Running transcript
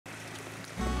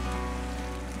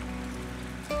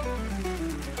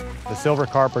The silver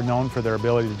carp are known for their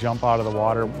ability to jump out of the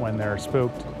water when they're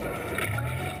spooked.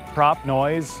 Prop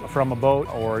noise from a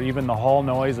boat or even the hull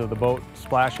noise of the boat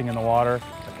splashing in the water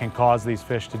can cause these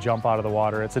fish to jump out of the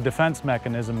water. It's a defense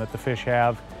mechanism that the fish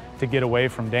have to get away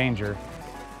from danger.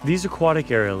 These aquatic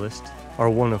aerialists are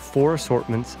one of 4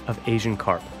 assortments of Asian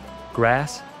carp: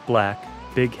 grass, black,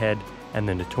 bighead, and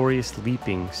the notorious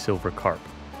leaping silver carp.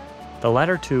 The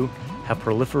latter 2 have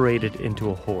proliferated into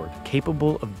a horde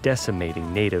capable of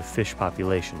decimating native fish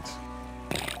populations.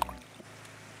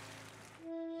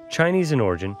 Chinese in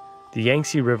origin, the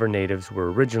Yangtze River natives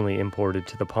were originally imported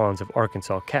to the ponds of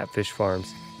Arkansas catfish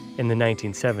farms in the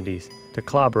 1970s to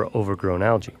clobber overgrown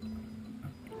algae.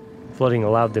 Flooding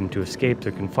allowed them to escape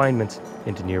their confinements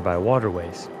into nearby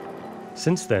waterways.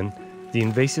 Since then, the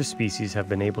invasive species have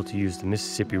been able to use the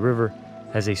Mississippi River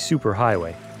as a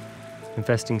superhighway,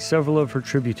 infesting several of her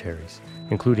tributaries,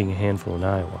 including a handful in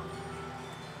Iowa.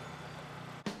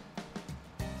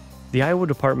 The Iowa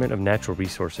Department of Natural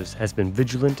Resources has been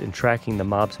vigilant in tracking the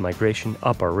mob's migration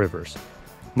up our rivers.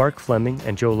 Mark Flammang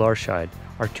and Joe Larscheid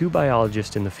are 2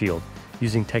 biologists in the field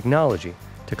using technology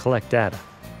to collect data.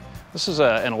 This is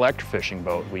an electrofishing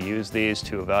boat. We use these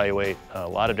to evaluate a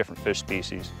lot of different fish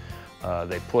species.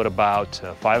 They put about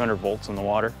 500 volts in the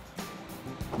water.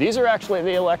 These are actually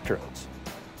the electrodes.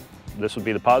 This would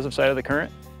be the positive side of the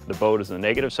current. The boat is the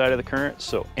negative side of the current.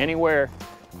 So anywhere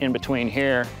in between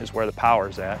here is where the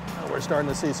power's at. We're starting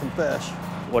to see some fish.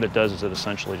 What it does is it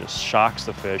essentially just shocks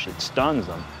the fish. It stuns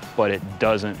them, but it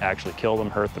doesn't actually kill them,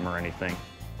 hurt them, or anything.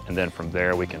 And then from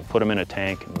there, we can put them in a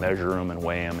tank and measure them and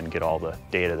weigh them and get all the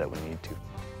data that we need to.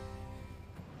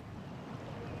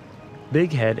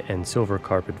 Bighead and silver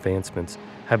carp advancements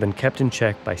have been kept in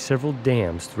check by several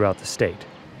dams throughout the state.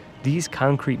 These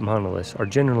concrete monoliths are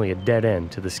generally a dead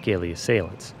end to the scaly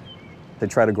assailants. They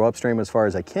try to go upstream as far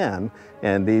as they can,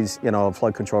 and these,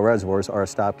 flood control reservoirs are a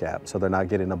stopgap, so they're not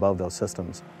getting above those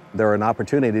systems. They're an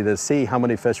opportunity to see how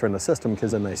many fish are in the system,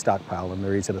 because then they stockpile them.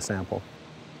 They're easy to sample.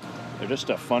 They're just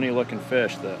a funny looking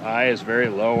fish. The eye is very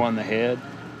low on the head.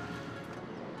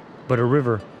 But a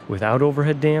river without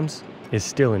overhead dams is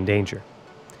still in danger.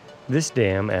 This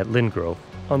dam at Lindgrove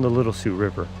on the Little Sioux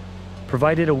River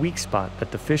provided a weak spot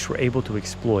that the fish were able to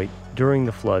exploit during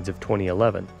the floods of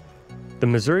 2011. The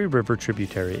Missouri River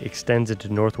tributary extends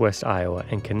into northwest Iowa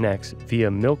and connects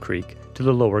via Mill Creek to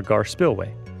the lower Gar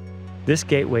Spillway. This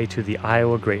gateway to the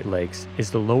Iowa Great Lakes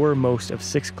is the lowermost of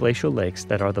 6 glacial lakes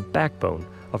that are the backbone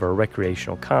of our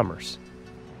recreational commerce.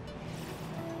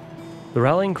 The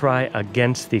rallying cry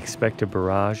against the expected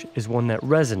barrage is one that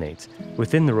resonates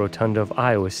within the rotunda of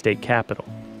Iowa's state capitol.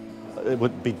 It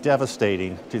would be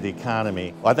devastating to the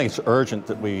economy. I think it's urgent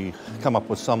that we come up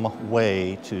with some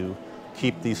way to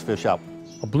keep these fish out.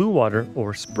 A blue water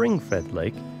or spring-fed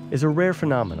lake is a rare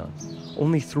phenomenon.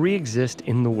 Only 3 exist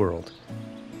in the world,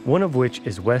 one of which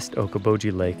is West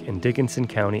Okoboji Lake in Dickinson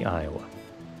County, Iowa.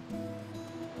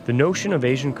 The notion of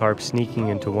Asian carp sneaking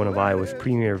into one of Iowa's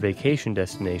premier vacation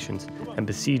destinations and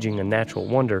besieging a natural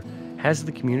wonder has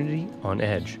the community on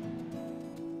edge.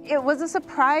 It was a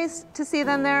surprise to see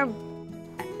them there.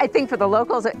 I think for the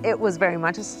locals, it was very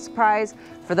much a surprise.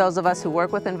 For those of us who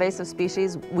work with invasive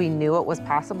species, we knew it was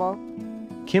possible.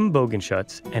 Kim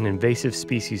Bogenschutz, an invasive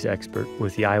species expert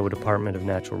with the Iowa Department of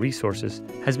Natural Resources,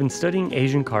 has been studying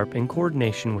Asian carp in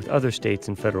coordination with other states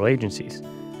and federal agencies.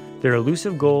 Their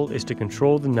elusive goal is to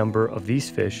control the number of these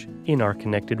fish in our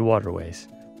connected waterways.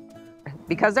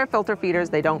 Because they're filter feeders,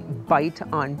 they don't bite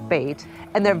on bait,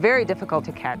 and they're very difficult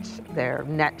to catch. They're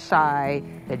net shy,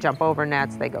 they jump over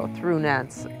nets, they go through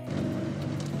nets.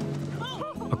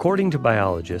 According to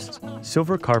biologists,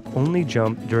 silver carp only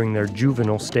jump during their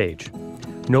juvenile stage.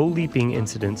 No leaping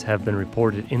incidents have been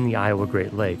reported in the Iowa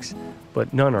Great Lakes,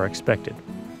 but none are expected.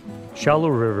 Shallow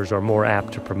rivers are more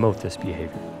apt to promote this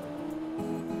behavior.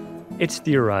 It's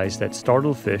theorized that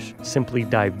startled fish simply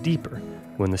dive deeper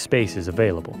when the space is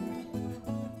available.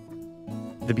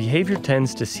 The behavior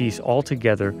tends to cease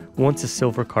altogether once a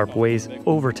silver carp weighs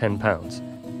over 10 pounds.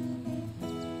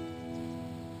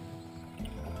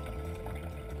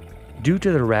 Due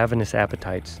to their ravenous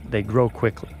appetites, they grow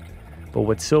quickly, but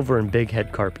what silver and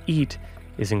bighead carp eat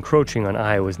is encroaching on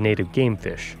Iowa's native game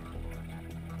fish.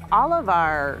 All of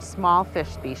our small fish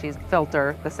species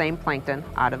filter the same plankton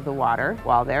out of the water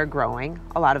while they're growing.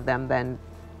 A lot of them then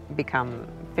become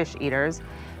fish eaters,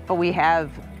 but we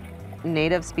have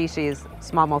native species,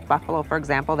 smallmouth buffalo, for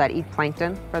example, that eat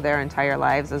plankton for their entire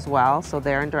lives as well, so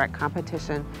they're in direct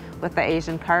competition with the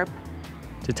Asian carp.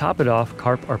 To top it off,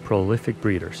 carp are prolific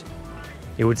breeders.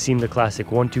 It would seem the classic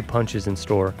 1-2 punch is in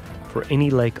store for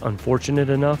any lake unfortunate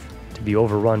enough to be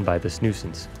overrun by this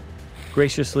nuisance.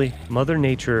 Graciously, Mother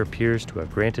Nature appears to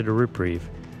have granted a reprieve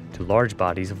to large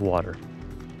bodies of water.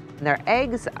 Their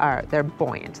eggs they're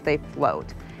buoyant, they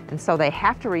float, and so they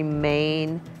have to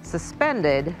remain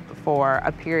suspended for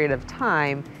a period of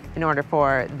time in order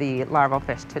for the larval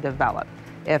fish to develop.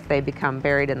 If they become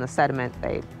buried in the sediment,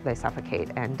 they suffocate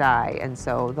and die. And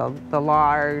so the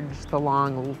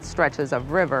long stretches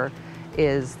of river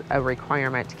is a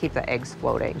requirement to keep the eggs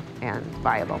floating and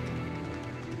viable.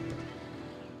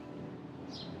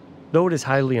 Though it is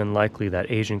highly unlikely that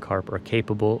Asian carp are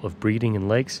capable of breeding in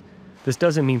lakes, this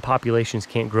doesn't mean populations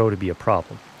can't grow to be a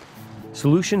problem.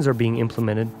 Solutions are being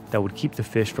implemented that would keep the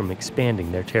fish from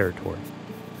expanding their territory.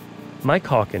 Mike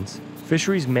Hawkins,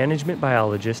 fisheries management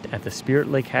biologist at the Spirit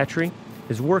Lake Hatchery,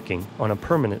 is working on a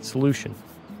permanent solution.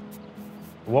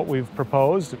 What we've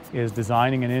proposed is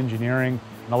designing and engineering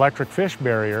an electric fish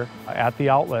barrier at the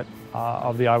outlet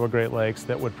of the Iowa Great Lakes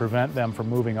that would prevent them from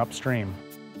moving upstream.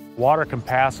 Water can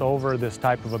pass over this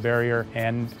type of a barrier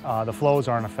and the flows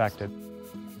aren't affected.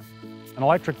 An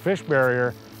electric fish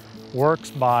barrier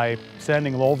works by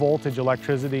sending low voltage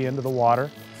electricity into the water.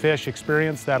 Fish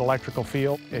experience that electrical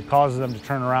field. It causes them to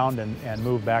turn around and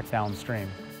move back downstream.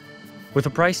 With a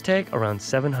price tag around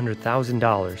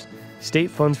 $700,000,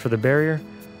 state funds for the barrier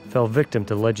fell victim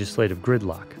to legislative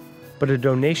gridlock. But a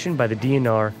donation by the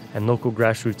DNR and local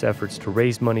grassroots efforts to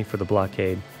raise money for the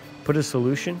blockade put a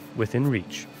solution within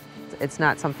reach. It's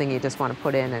not something you just want to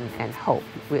put in and hope.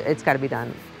 It's got to be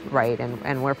done right,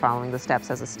 and we're following the steps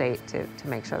as a state to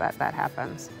make sure that that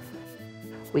happens.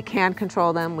 We can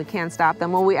control them, we can stop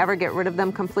them. Will we ever get rid of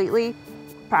them completely?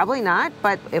 Probably not,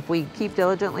 but if we keep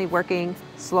diligently working,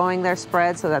 slowing their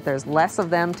spread so that there's less of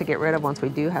them to get rid of once we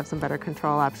do have some better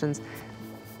control options,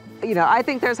 I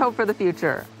think there's hope for the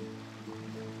future.